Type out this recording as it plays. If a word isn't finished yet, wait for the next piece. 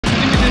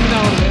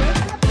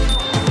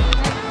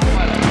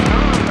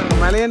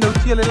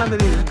பூச்சிகள் எல்லாம்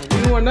தெரியுது.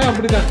 இது ஒன்றா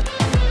அப்படிதான்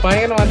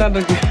பயங்கரமாக தான்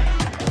இருக்கு.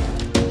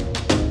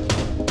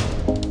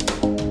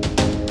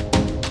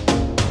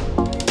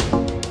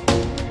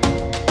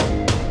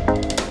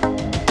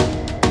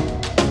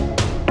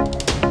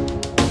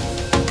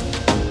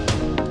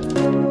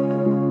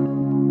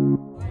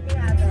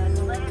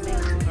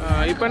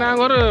 இப்போ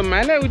நாங்கள் ஒரு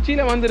மலை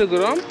உச்சியில்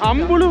வந்திருக்கிறோம்.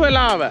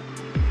 அம்புலுவாவ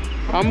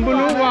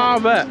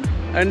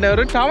என்ற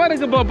ஒரு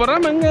டவருக்கு போக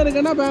போகிறோம். எங்கே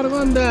இருக்குன்னா பாருங்க,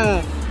 அந்த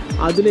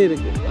அதில்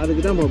இருக்குது,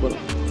 அதுக்கு தான் போக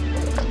போகிறோம்.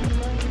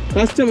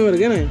 கஷ்டமாக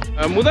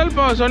இருக்குன்னு முதல்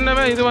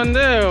சொன்னவன் இது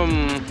வந்து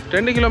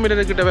 2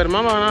 கிலோமீட்டர் கிட்ட வருமா.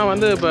 ஆனால்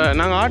வந்து இப்போ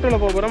நாங்கள்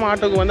ஆட்டோவில் போக போகிறோம்.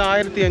 ஆட்டோக்கு வந்து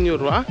 1500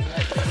 ரூபா.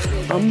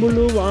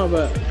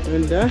 அம்புலுவாவ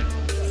என்ற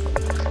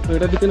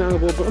இடத்துக்கு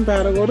நாங்கள் போக போகிறோம்.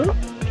 பாருங்க, ஒரு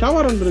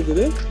டவர் ஒன்று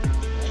இருக்குது.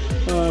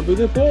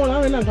 இது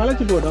போகலாம், எல்லாம்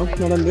களைச்சி போட்டோம்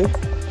நடந்து.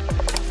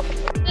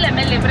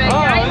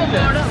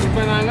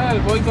 இப்போ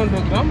நாங்கள் போய்கொண்டு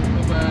இருக்கிறோம்.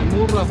 இப்போ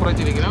 100 ரூபா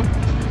குறைச்சிருக்கிறோம்.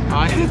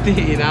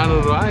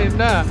 1400 ரூபா.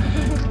 என்ன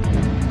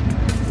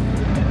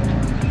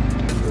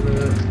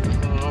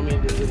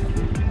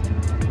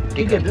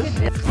டிக்கெட்டு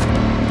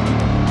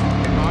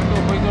ஆட்டோ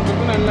போய்கொண்டு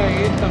இருக்கும். நல்ல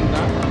ஏற்றம்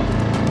தான்.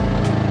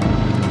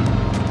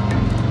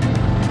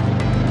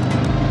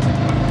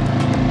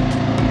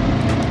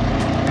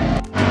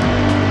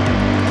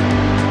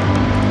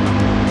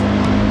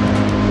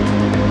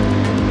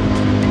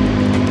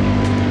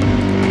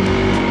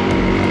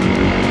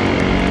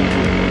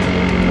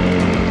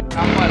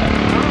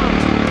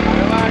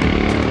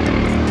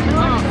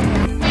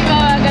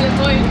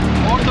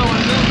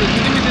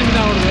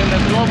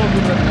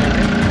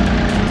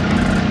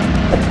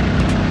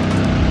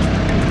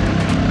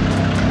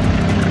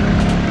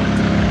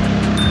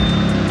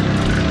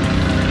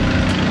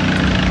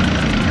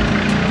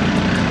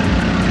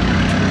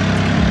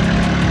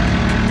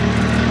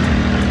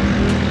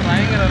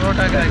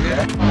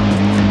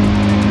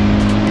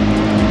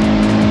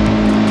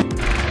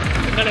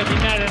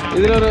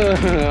 இதில் ஒரு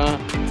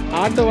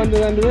ஆட்டோ வந்து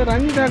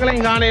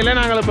ரஞ்சிதாக்களையும் காணையில்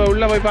நாங்கள் இப்போ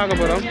உள்ளே போய்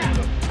பார்க்க போகிறோம்.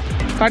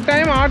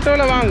 கட்டாயம்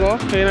ஆட்டோவில்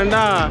வாங்கும்.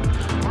 ஏனெண்டா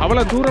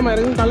அவ்வளோ தூரமாக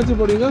இருக்கும், கழிச்சு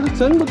போடுவீங்க.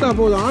 செங்குத்தா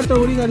போகுது, ஆட்டோ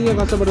ஓடி அதிகம்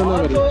கஷ்டப்பட்டு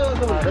தான் வரும்.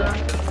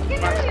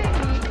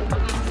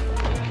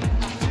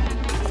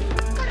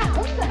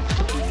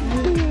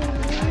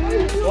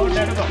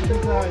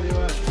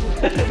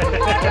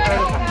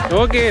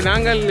 ஓகே,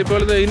 நாங்கள்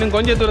இப்பொழுது இன்னும்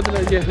கொஞ்சம்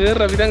தூரத்தில்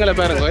ஏறுற விதங்களை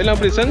பாருங்க. எல்லாம்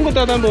அப்படி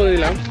செங்குத்தா தான்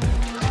போகலாம்.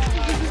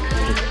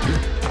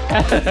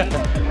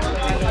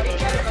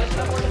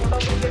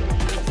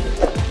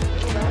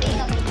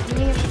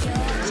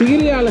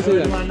 சிகிரியால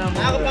செய்ய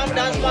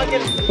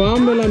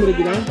பாம்பு எல்லாம்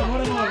இருக்குதா?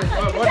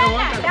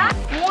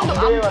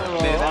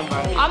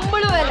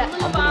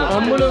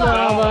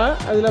 அம்புலுவாவ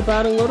அதில்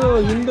பாருங்க, ஒரு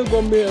இந்து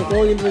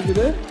கோயில்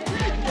இருக்குது,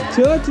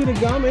 சர்ச்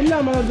இருக்காம, எல்லா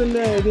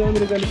மதத்தில் இது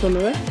வந்து இருக்கான்னு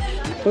சொன்னதை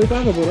போய்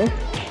பார்க்க போகிறோம்.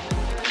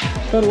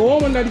 சார்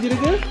ஓவன்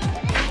அடிச்சிருக்கு,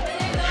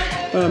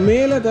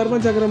 மேலே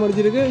தர்ம சக்கரம்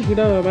அடிச்சிருக்கு,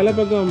 கிட்ட வலை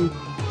பக்கம்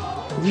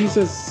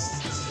ஜீசஸ்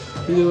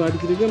இது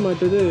அடிச்சிருக்கு,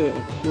 மற்றது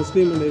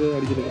முஸ்லீம் இது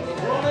அடிச்சிருக்கு.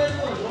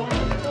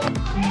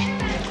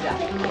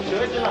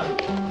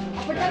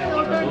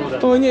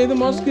 இங்கே இது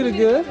மாஸ்க்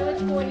இருக்கு,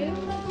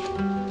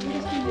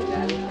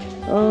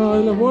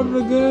 அதில்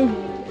போட்டிருக்கு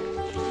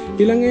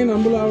இலங்கையின்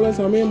அம்புலாவில்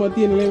சமய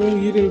மத்திய நிலையம்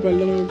ஈரில்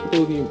பல்லவன்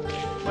தொகுதியும்.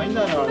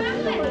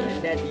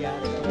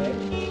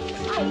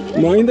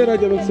 மஹிந்த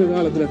ராஜபக்ச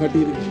காலத்தில்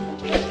கட்டியிருக்கு.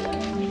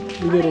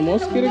 இது ஒரு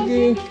மாஸ்க்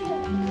இருக்கு,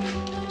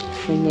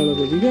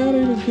 ஒரு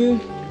விகாரம் இருக்கு,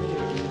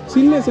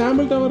 சின்ன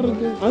சாம்பிள் டவர்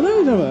இருக்கு.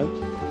 அதான் டவர்.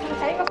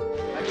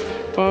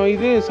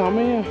 இது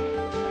சமய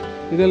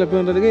இதில்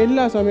பண்ணுறதுக்கு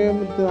எல்லா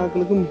சமயத்து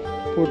ஆட்களுக்கும்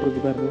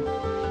போட்டிருக்கு பாருங்க.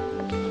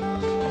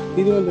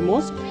 இது வந்து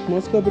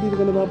மாஸ்க் அப்படி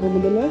இருக்குன்னு பார்ப்போம்.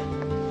 முதல்ல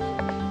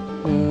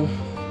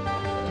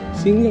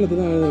சிங்களத்து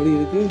தான் அப்படி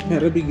இருக்குது,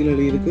 அரபிக்கில்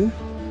அப்படி இருக்குது,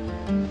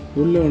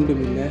 உள்ள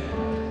ஒன்றும் இல்லை.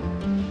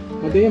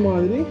 அதே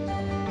மாதிரி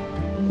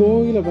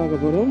கோயிலை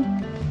பார்க்க போகிறோம்.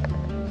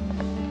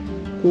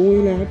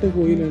 கோயில் ஆட்ட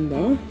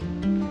கோயில்ண்டா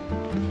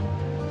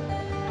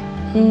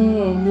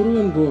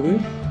முருகன்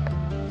கோவில்.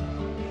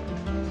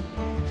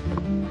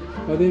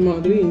 அதே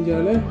மாதிரி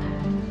இந்தியால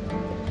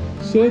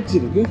சர்ச்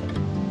இருக்கு,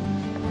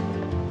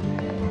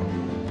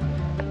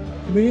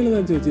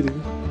 மேலதான் சர்ச்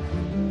இருக்கு.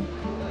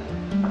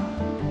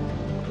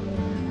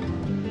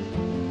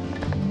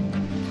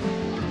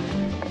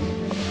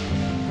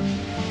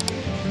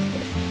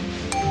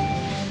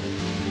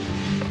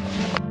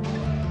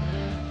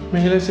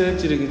 மேலே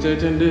சர்ச் இருக்கு.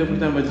 சர்ச் வந்து எப்படி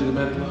தான் வச்சிருக்கு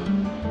பாருங்க,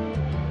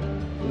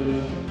 ஒரு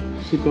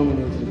சிற்பம்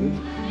பண்ணி வச்சிருக்கு.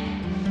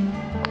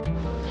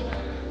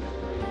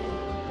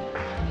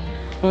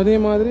 அதே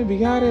மாதிரி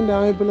விகார இந்த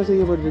அமைப்பில்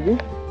செய்யப்பட்டிருக்கு.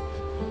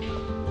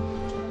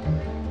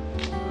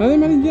 அதே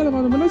மாதிரி இந்தியாவில்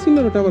பார்த்தோம்னா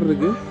சின்ன ஒரு டவர்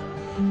இருக்கு.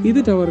 இது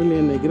டவர்னு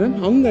நினைக்கிறேன்,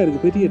 அங்கே இருக்கு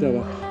பெரிய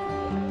டவர்,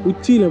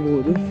 உச்சியில்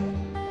போகுது.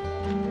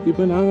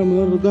 இப்போ நாங்கள்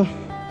முதல் இருக்கா,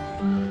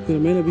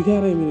 இதில் மேலே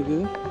விகாரம்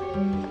இருக்குது,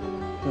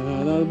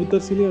 அதாவது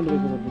புத்தர் சிலை ஒன்று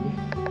வைக்கப்பட்டிருக்கு.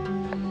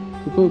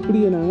 இப்போ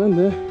இப்படியே நாங்கள்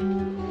அந்த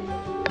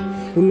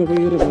உள்ளே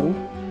போய் ஏற போகிறோம்.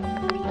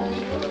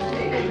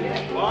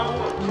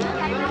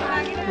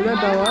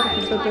 இதான் டவர்,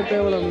 கிட்டத்தட்ட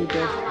எவ்வளோ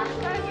மீட்டர்?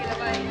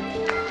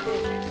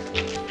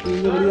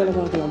 இந்த வழியால்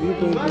பார்க்கலாம் வியூ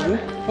பாயிண்ட் இருக்குது.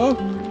 ஓ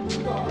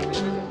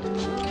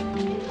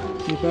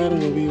நீ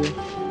பாருங்க வியூ.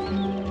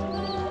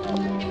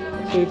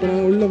 ஸோ இப்போ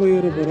நாங்கள் உள்ளே போய்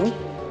வர போகிறோம்.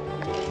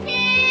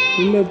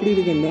 உள்ளே எப்படி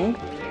இருக்குன்னா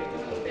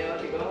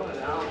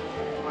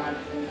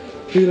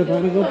இதில்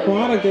பாருங்க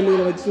பாறை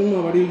கல்லில் வச்சு சும்மா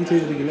வடிவுக்கு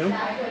செய்திருக்கலாம்.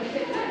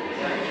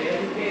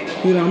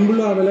 இதில்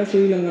அம்புலாவில்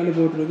ஸ்ரீலங்கான்னு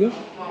போட்டிருக்கு.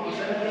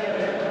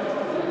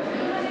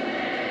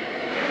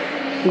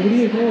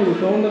 இப்படியே போகுது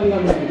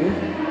கவுண்டர்லாம் இருக்குது.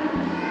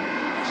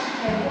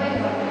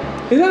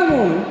 இதான்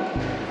போகணும்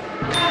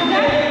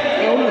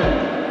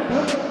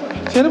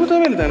செருப்பு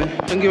தேவையில்லை தானே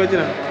அங்கே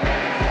வச்சுறேன்.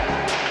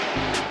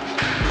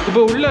 இப்போ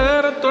உள்ள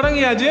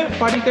தொடங்கியாச்சு.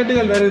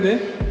 படிக்கட்டுகள் வருது.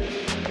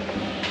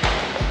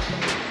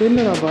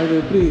 என்னடாப்பா இது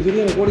எப்படி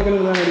சரியான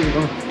கோடிக்கணக்கில் தான்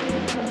அடிக்கிறோம்.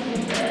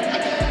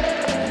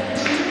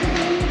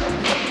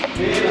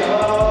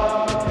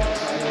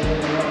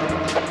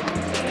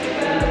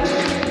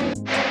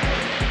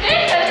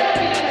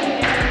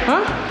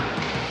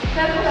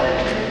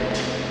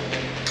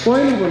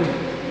 கோயிலுக்கு போகணும்.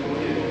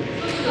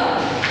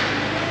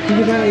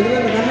 இங்கே பாருங்க இதில்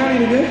அந்த கண்ணாடி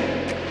இருக்கு.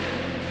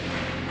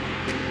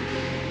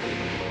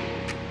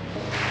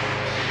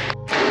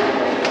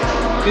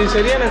 இது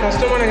சரியான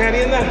கஷ்டமான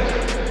காரியம் தான்.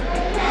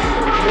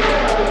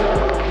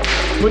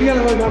 முடியாத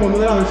போய்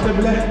முதலாவது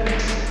ஸ்டெப்பில்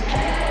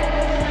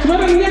சும்மா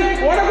இங்கே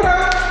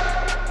ஓடக்கூடாது.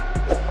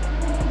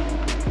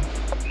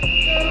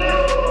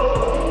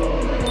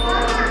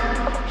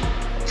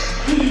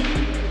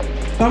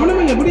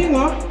 தமிழ் இங்கே முடியுங்க.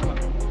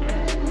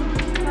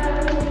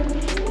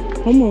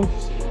 ஆமாம்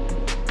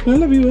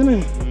நல்ல வியூ தானே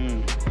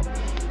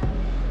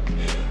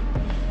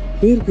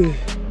இருக்கு.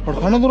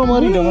 தூரம்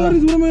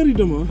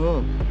மாறிட்டோமா?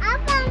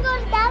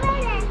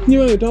 நீ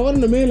டவர்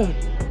மேலே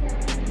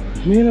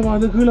மேலே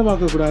பார்த்து கீழே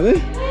பார்க்கக்கூடாது.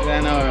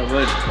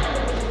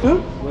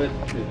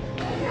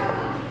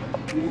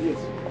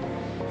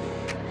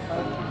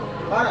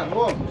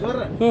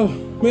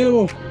 மேலே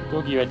போ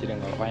தூக்கி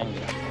வச்சிருங்க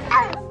பயங்கர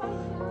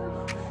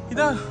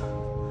இதான்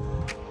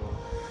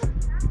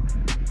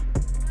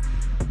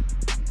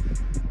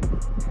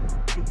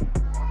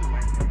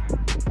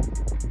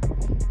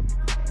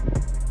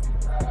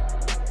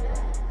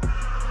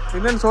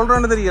என்னன்னு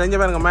சொல்றோன்னு தெரியல. இங்கே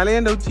பாருங்க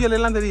மலையண்ட உச்சியல்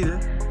எல்லாம் தெரியுது.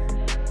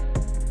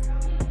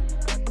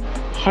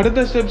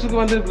 அடுத்த ஸ்டெப்ஸுக்கு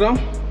வந்துருக்குறோம்.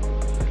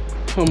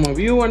 ஆமாம்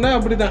வியூ வேண்டா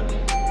அப்படிதான்.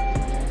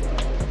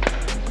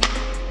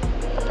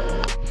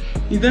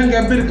 இதுதான்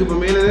கேப் இருக்கு. இப்போ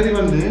மேலே ஏறி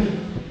வந்து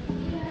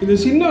இது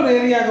சின்ன ஒரு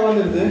ஏரியாவுக்கு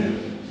வந்துடுது.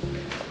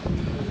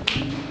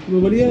 இப்போ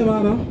வெளியே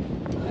வரோம்.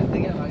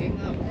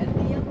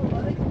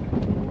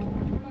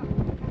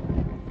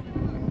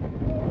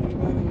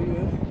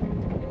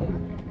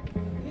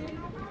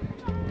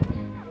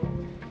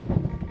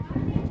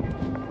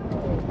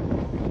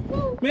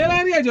 மேலே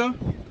ஏறியாச்சோ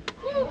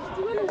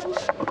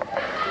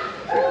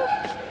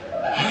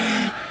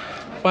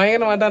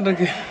பயங்கரமாக தான்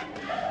இருக்கு.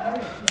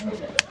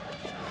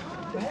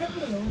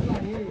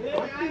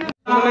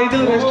 இது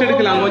ரெஸ்ட்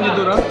எடுக்கலாம் கொஞ்சம்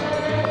தூரம்.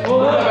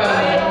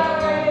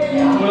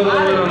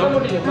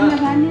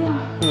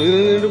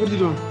 இது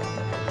பிடிச்சிட்டு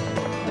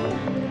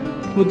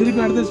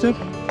திருப்பி அடுத்த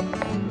ஸ்டெப்.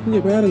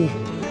 இங்கே பாருங்க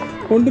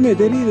ஒன்றுமே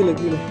தெரியுது இல்லை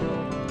கீழே.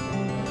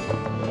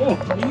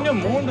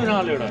 இன்னும் 3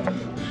 நாள்.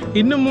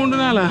 இன்னும் 3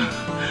 நாளா?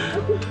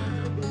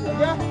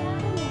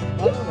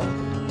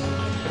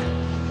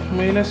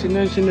 மெயினாக சின்ன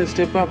சின்ன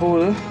ஸ்டெப்பாக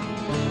போகுது.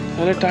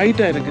 நல்லா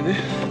டைட்டாக இருக்குது.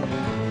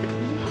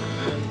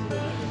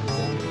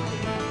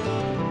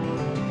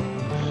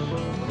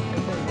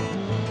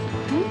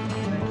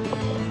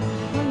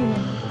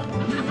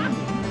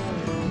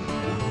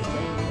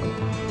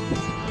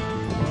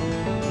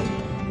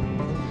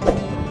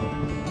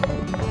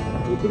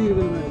 எப்படி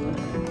இருக்குதுன்னா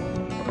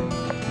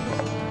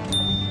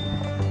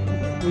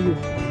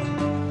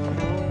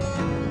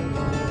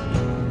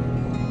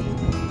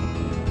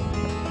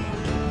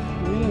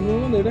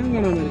இடம்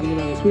காணாம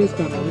இருக்கீங்க. ஸ்பேஸ்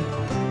காணாது.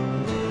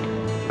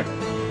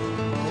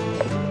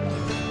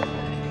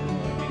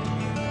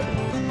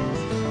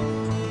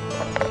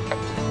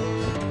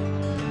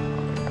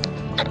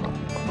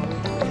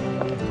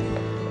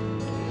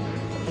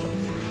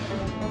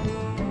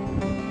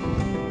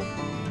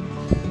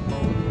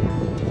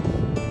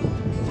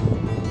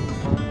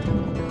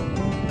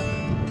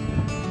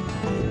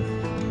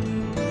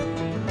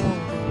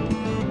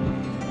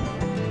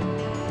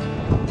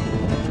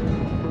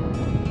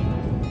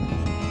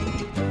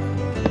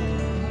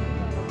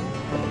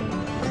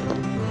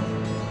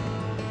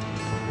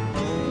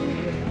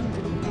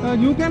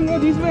 You can go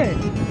this way.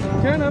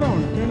 Turn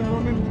around and go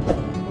this.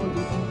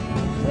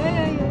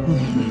 Yeah.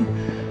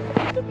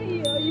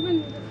 Even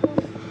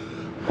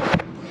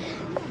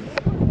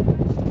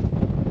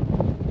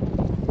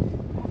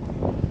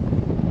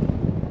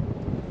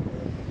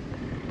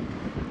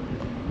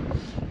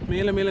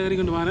மேலே மேலே ஏறி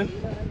கொண்டு வரேன்.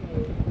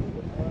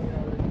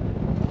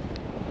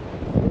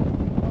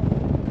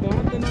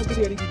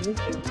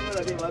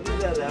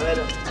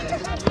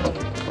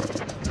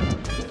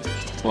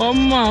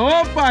 அம்மா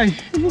ஓப்பாய்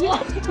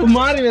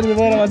மாறி வருது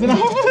போற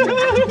வசனம்.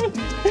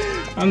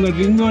 அங்க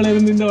ட்ரிங்கோல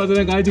இருந்து இந்த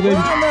வசனம் காய்ச்சி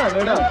காய்ச்சி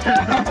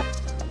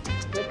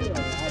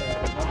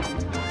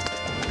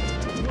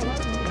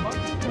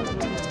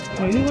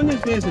இது கொஞ்சம்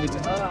ஸ்பேஸ் இருக்கு.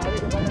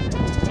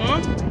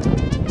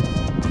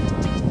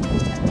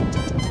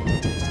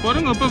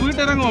 போறங்க இப்ப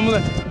வீட்டு இறங்குவோம்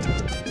முதல்.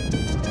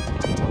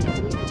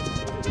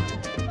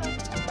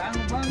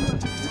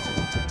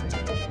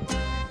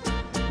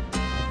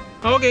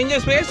 ஓகே, இங்க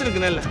ஸ்பேஸ்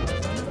இருக்கு நல்ல.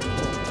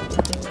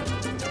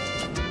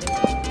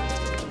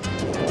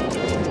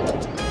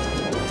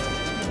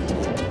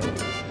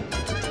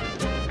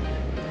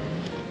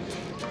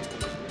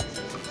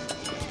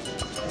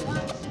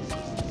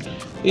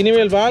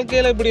 இனிமேல்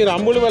வாழ்க்கையில் இப்படி ஒரு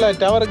அம்புலுவாவா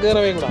டவர்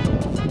கேறவே கூடாது.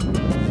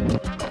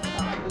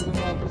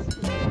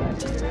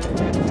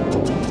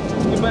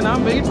 இப்போ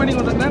நான் வெயிட் பண்ணி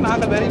கொண்டிருக்கேன்.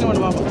 நாங்கள் தரிக்க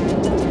மட்டும் பார்ப்போம்.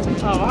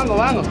 வாங்க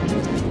வாங்க.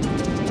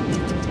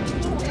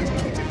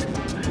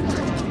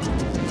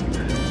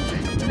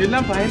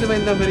 எல்லாம்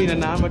பயந்து பெரிய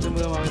நான் மட்டும்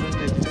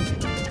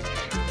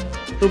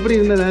எப்படி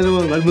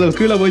இருந்தது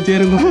கீழே போய்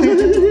சேருங்க.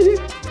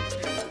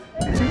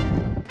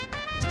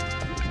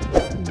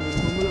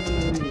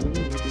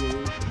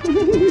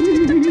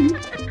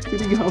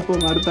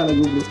 அடுத்த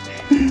கூப்பிடு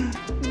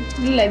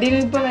இல்ல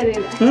இப்ப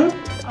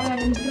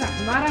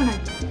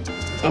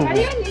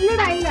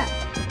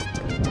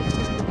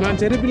நான்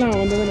செருப்பிலாம்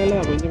வந்தது நல்லா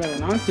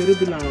கொஞ்சம் நான்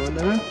செருப்பிலாம்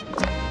வந்தேன்.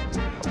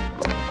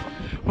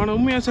 ஆனால்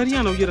உண்மையாக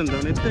சரியான உயரம்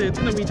தான்.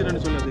 எத்தனை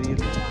மீட்டர்னு சொல்ல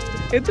தெரியுது.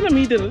 எத்தனை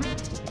மீட்டர்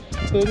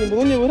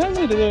கொஞ்சம்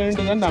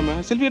ரெண்டு தாண்டாம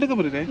செல்ஃபி எடுக்க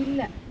போறேன்.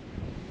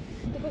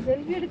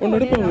 ஒன்று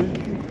எடுப்போம்.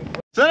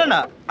 சரிண்ணா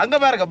அங்க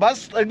பாருங்க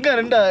பஸ் எங்க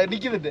ரெண்டு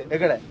நிக்குது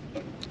எங்கட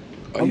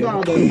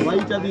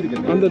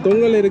அந்த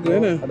தொங்கல் இருக்கு.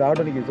 அந்த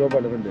ஆட்டோ நிக்குது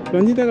சோபால ரெண்டு.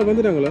 ரஞ்சிதாங்க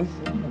வந்துட்டாங்களா?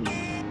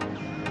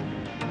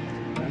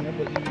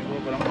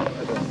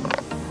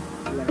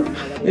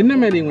 என்ன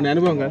மாதிரி உங்க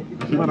அனுபவங்க?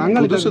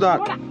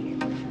 புதுசுதான்.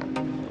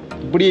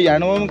 இப்படி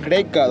அனுபவம்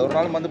கிடைக்காது. ஒரு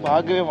நாள் வந்து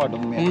பார்க்கவே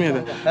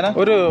மாட்டோம்.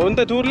 ஒரு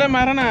இந்த டூர்ல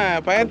மாறான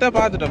பயத்தை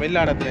பார்த்துட்டோம்.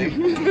 எல்லா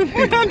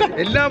இடத்துலயும்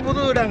எல்லா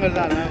புது இடங்கள்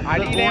தான்.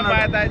 அடியிலையும்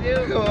பார்த்தாச்சு,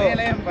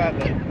 மேலையும்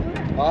பார்த்தோம்.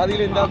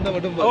 ஆதியில இந்த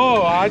மட்டும். ஓ,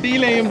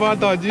 அடியிலையும்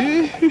பார்த்தாச்சு.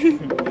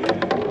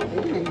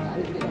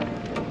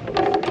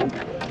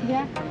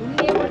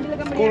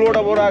 ஸ்கூலோட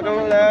போறாக்கள்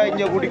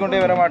இங்க கூட்டிக் கொண்டே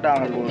வர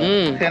மாட்டாங்க.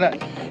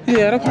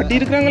 யாரோ கட்டி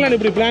இருக்கிறாங்களா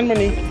இப்படி பிளான்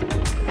பண்ணி?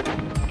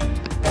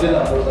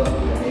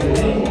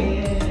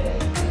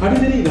 அது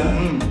தெரியுதா?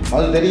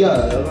 அது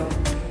தெரியாது.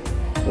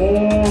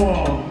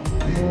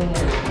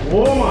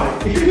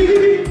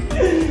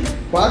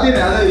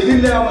 பாத்தீங்கன்னா இது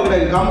இல்ல அவங்க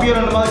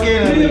கம்ப்யூட்டர் மாதிரி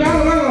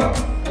தெரியாது.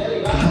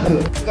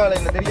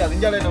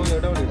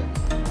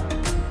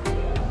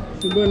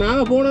 இப்போ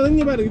நாங்கள் போனது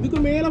இங்கே பாரு, இதுக்கு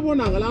மேலே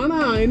போனாங்களா?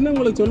 ஆனால் என்ன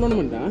உங்களுக்கு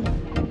சொல்லணும்டா,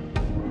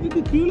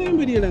 இதுக்கு கீழேயும்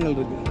பெரிய இடங்கள்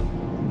இருக்கு.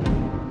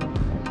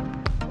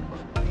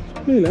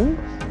 இல்லை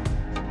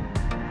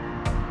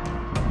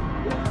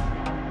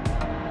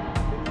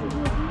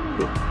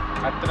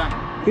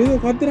இது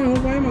கத்துறாங்க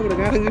பயமா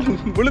கிடக்காரங்க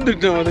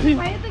விழுந்துட்டோம். அது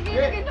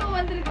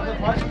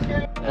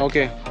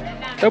ஓகே,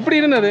 எப்படி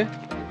இருந்தது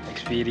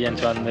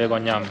எக்ஸ்பீரியன்ஸ்? வந்து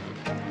கொஞ்சம்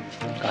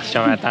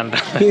கஷ்டமாக தான்.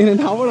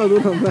 அவ்வளோ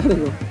தூரம்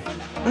இருக்கும்.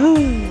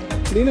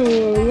 அப்படின்னு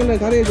உங்களை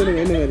கதையை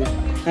சொல்லுங்க. என்ன மாதிரி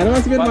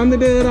அரவாசி பேர்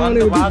வந்துட்டு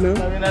அவங்களே விட்டுட்டோம்.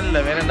 இல்லை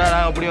வேறண்டா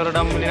நாங்கள் அப்படி ஒரு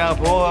இடம்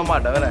நாங்கள் போக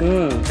மாட்டோம். வேற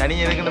தனி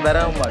எதுக்குன்னு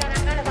வரவும் மாட்டோம்.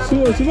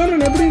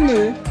 சுபாரன் எப்படி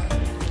இருந்தது?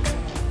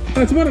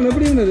 சுபாரன்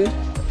எப்படி இருந்தது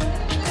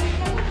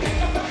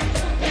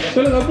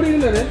சொல்லுங்க. எப்படி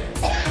இருந்தது?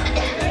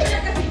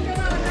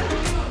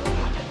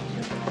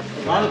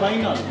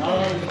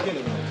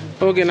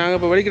 ஓகே, நாங்கள்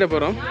இப்போ வலிக்கிட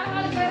போகிறோம்.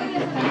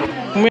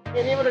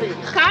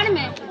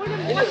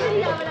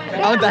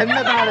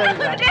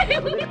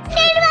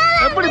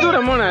 எப்படி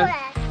தூரம் போன?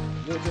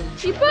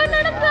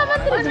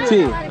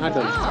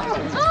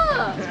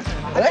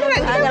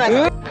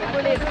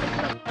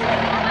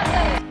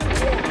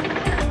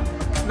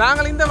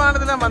 நாங்கள் இந்த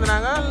வாரத்தில் வந்து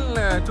நாங்கள்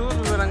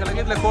டூர்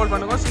விவரங்களுக்கு இதில் கால்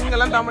பண்ணுவோம்.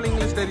 சிங்களம் தமிழ்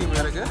இங்கிலீஷ் தெரியும்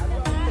எனக்கு.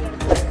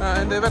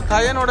 இந்த இவர்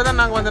கையனோட தான்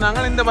நாங்கள் வந்து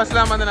நாங்கள் இந்த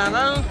பஸ்லாம் வந்து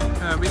நாங்கள்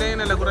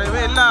விலையினில் குறைவு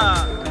எல்லா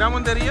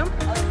இடமும் தெரியும்.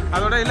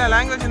 அதோட எல்லா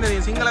லாங்குவேஜும்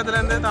தெரியும்.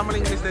 சிங்களத்துலேருந்து தமிழ்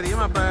இங்கிலீஷ்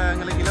தெரியும். அப்போ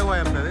எங்களுக்கு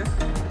இலவாக இருந்தது.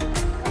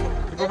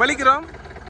 இப்போ வலிக்கிறோம்.